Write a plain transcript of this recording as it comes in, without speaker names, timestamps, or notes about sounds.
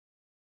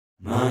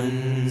من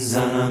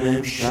زنم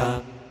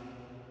امشب،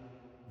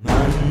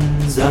 من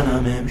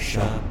زنم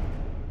امشب،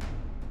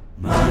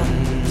 من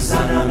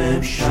زنم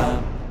امشب،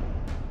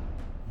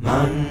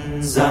 من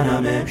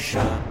زنم امشب،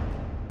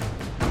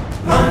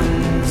 من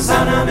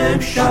زنم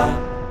امشب،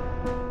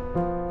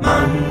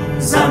 من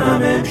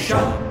زنم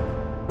امشب.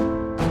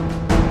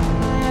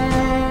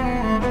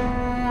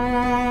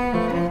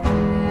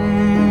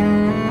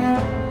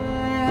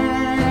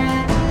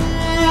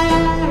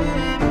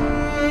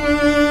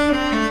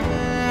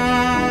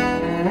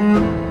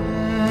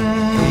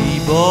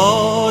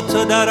 با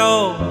تو در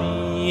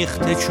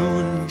آمیخته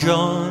چون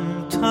جان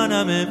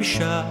تنم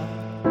امشب،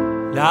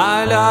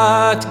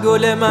 لعلت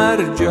گل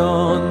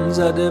مرجان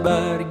زده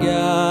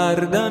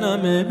برگردنم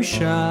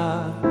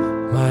امشب.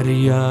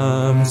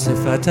 مریم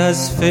صفت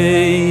از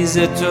فیض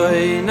تو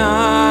ای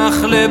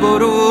نخل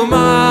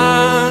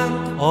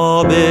برومند،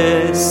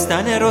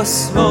 آبستن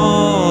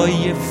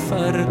رسوای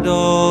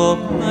فردا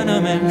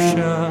منم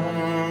امشب.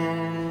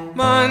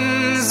 من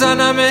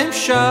زنم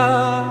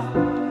امشب،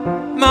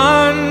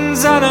 من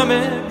زنم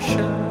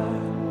امشب،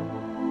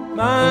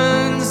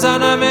 من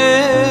زنم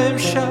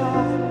امشب،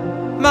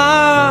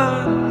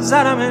 من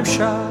زنم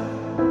امشب.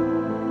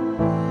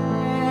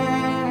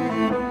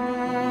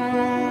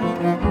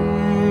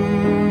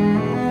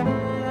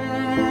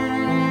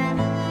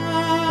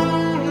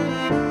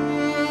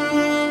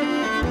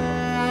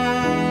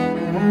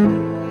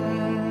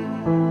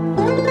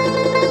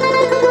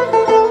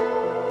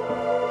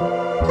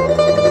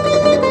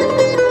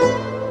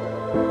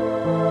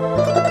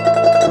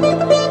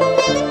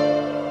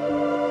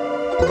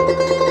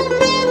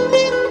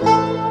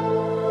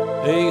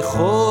 ای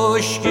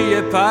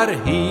خشکی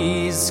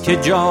پرهیز که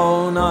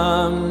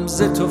جانم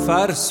ز تو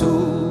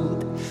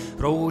فرسود،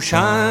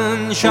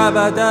 روشن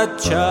شودت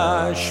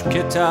چشم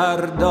که تر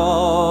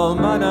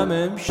دامنم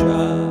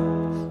امشب.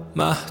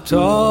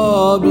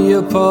 مهتابی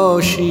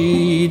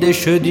پاشیده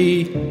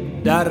شدی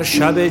در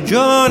شب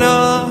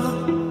جانم،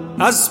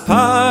 از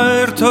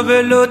پرتو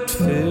لطف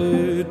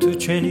تو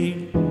چنین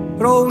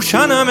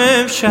روشنم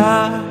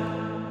امشب.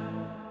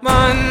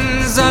 من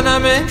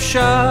زنم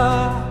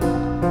امشب،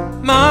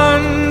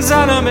 من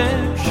زنم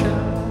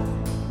امشب،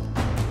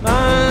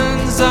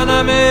 من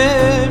زنم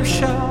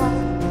امشب،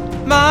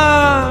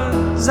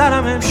 من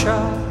زنم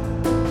امشب.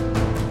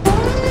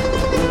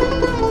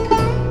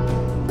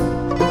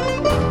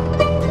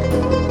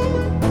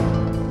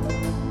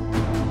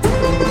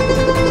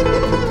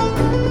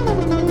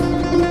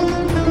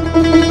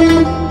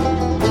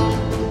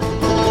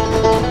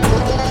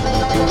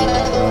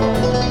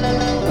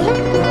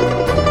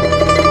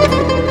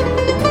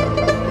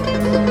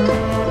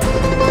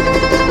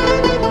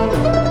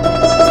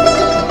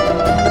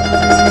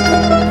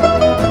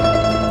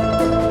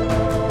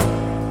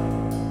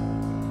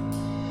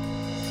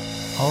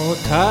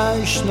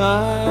 آتش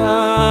نه،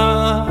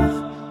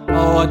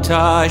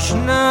 آتش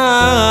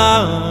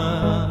نه،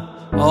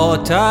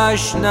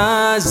 آتش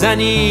نه،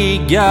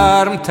 زنی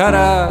گرم تر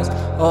از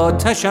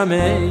آتشم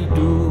ای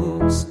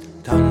دوست.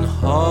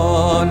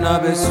 تنها نه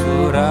به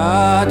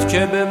صورت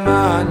که به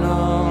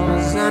معنا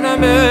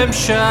زنم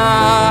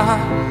امشب.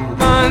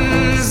 من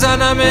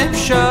زنم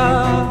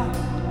امشب،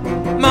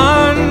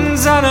 من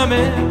زنم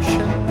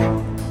امشب،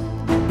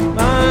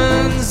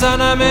 من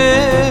زنم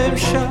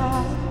امشب،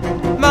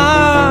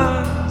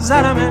 من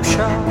زنم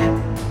امشب.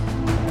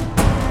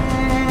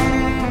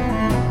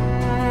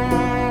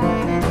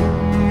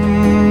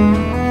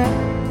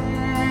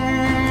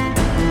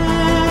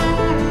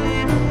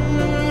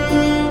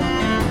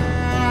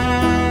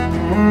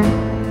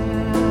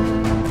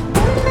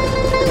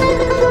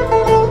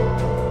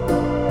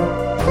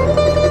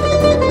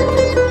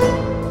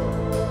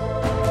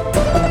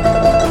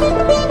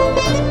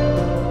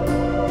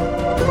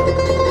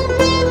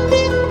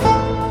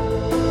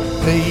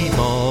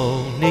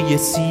 پیمانه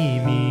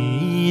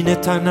سیمین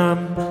تنم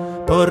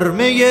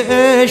پرمه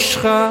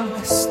عشق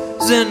است،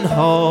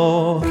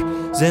 زنهار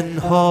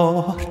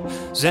زنهار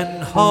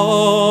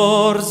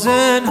زنهار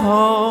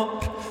زنهار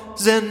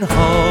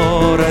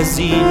زنهار از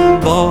این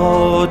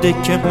باده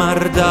که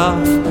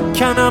مردف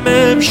کنم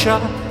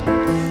امشب،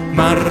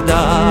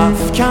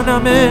 مردف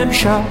کنم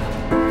امشب،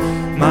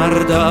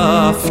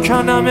 مردف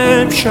کنم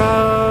امشب.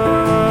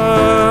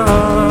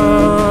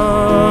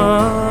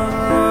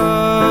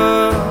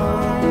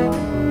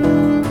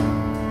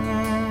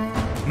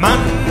 من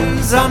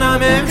زنم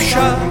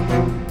امشب،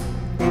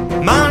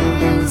 من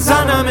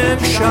زنم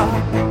امشب،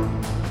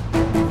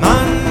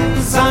 من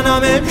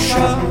زنم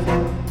امشب،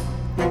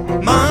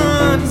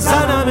 من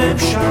زنم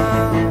امشب،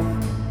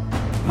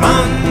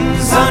 من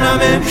زنم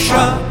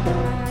امشب،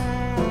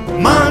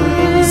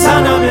 من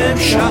زنم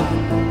امشب،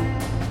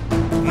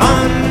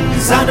 من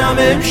زنم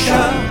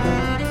امشب،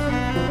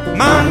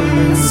 من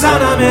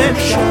زنم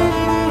امشب.